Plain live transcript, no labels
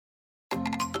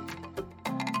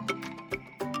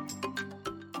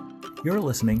You're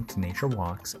listening to Nature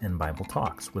Walks and Bible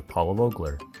Talks with Paula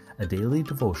Vogler, a daily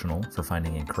devotional for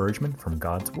finding encouragement from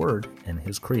God's Word and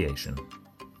His creation.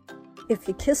 If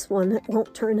you kiss one, it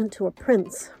won't turn into a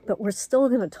prince, but we're still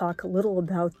going to talk a little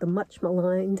about the much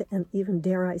maligned and even,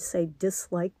 dare I say,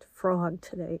 disliked frog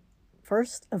today.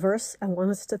 First, a verse I want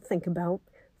us to think about,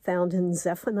 found in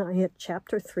Zephaniah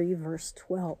chapter 3, verse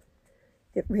 12.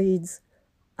 It reads,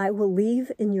 "I will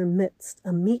leave in your midst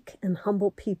a meek and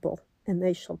humble people, and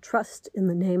they shall trust in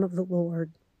the name of the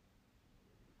Lord."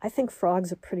 I think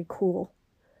frogs are pretty cool.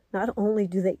 Not only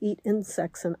do they eat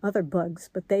insects and other bugs,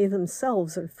 but they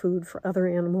themselves are food for other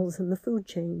animals in the food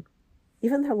chain.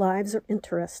 Even their lives are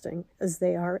interesting, as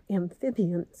they are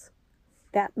amphibians.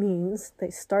 That means they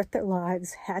start their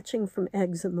lives hatching from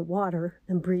eggs in the water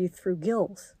and breathe through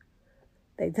gills.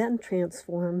 They then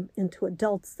transform into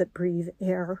adults that breathe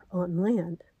air on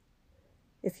land.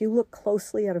 If you look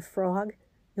closely at a frog,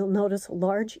 you'll notice a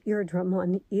large eardrum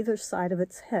on either side of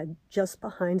its head, just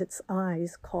behind its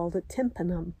eyes, called a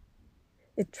tympanum.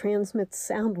 It transmits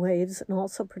sound waves and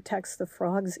also protects the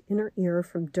frog's inner ear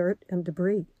from dirt and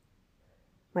debris.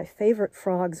 My favorite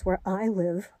frogs where I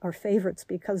live are favorites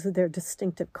because of their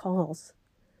distinctive calls.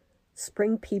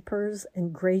 Spring peepers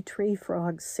and gray tree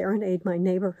frogs serenade my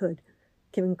neighborhood,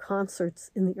 giving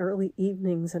concerts in the early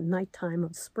evenings and nighttime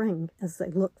of spring as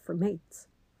they look for mates.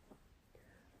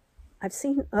 I've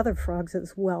seen other frogs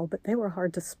as well, but they were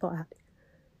hard to spot.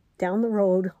 Down the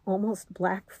road, almost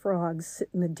black frogs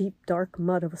sit in the deep, dark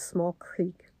mud of a small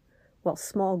creek, while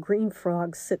small green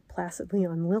frogs sit placidly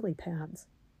on lily pads.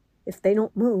 If they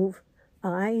don't move,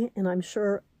 and I'm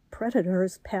sure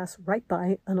predators pass right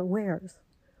by unawares,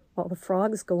 while the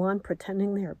frogs go on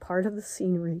pretending they are part of the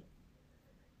scenery.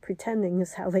 Pretending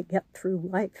is how they get through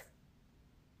life.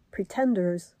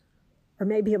 Pretenders, or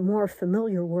maybe a more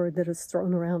familiar word that is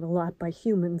thrown around a lot by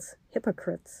humans,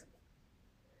 hypocrites.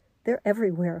 They're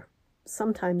everywhere,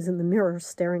 sometimes in the mirror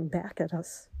staring back at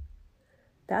us.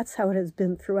 That's how it has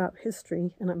been throughout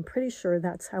history, and I'm pretty sure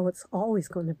that's how it's always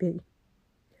going to be.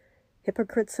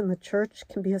 Hypocrites in the church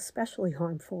can be especially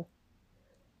harmful.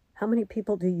 How many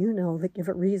people do you know that give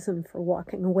a reason for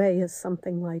walking away as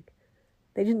something like,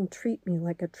 "They didn't treat me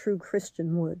like a true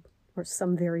Christian would," or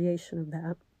some variation of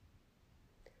that?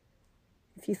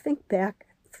 If you think back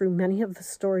through many of the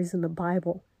stories in the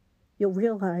Bible, you'll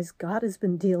realize God has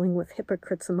been dealing with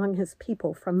hypocrites among his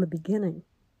people from the beginning.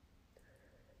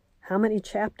 How many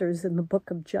chapters in the book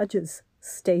of Judges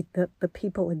state that the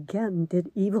people again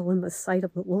did evil in the sight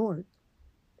of the Lord?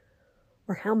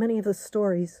 Or how many of the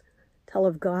stories tell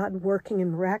of God working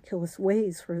in miraculous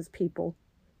ways for his people,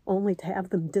 only to have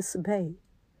them disobey,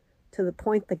 to the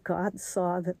point that God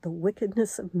saw that the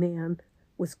wickedness of man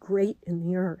was great in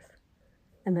the earth,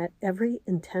 and that every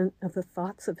intent of the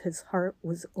thoughts of his heart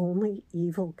was only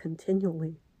evil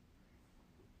continually.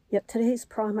 Yet today's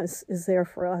promise is there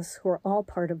for us who are all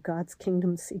part of God's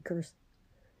kingdom seekers.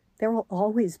 There will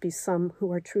always be some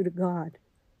who are true to God,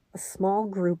 a small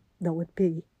group though it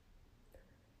be.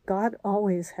 God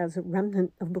always has a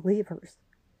remnant of believers.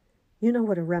 You know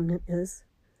what a remnant is,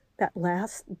 that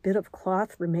last bit of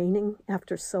cloth remaining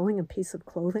after sewing a piece of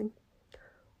clothing,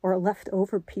 or a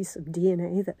leftover piece of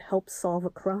DNA that helps solve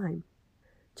a crime.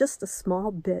 Just a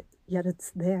small bit, yet it's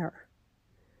there.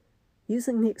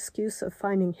 Using the excuse of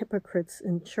finding hypocrites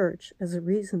in church as a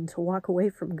reason to walk away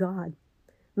from God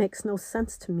makes no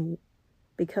sense to me,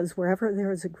 because wherever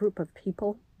there is a group of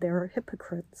people, there are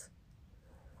hypocrites.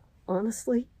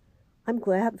 Honestly, I'm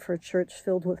glad for a church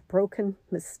filled with broken,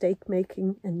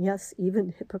 mistake-making, and yes, even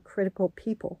hypocritical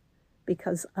people,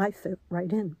 because I fit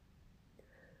right in.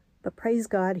 But praise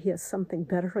God, he has something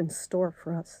better in store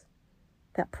for us.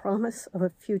 That promise of a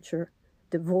future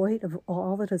devoid of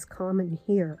all that is common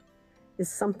here is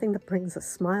something that brings a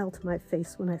smile to my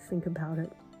face when I think about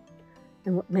it.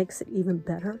 And what makes it even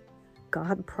better,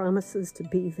 God promises to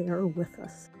be there with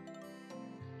us.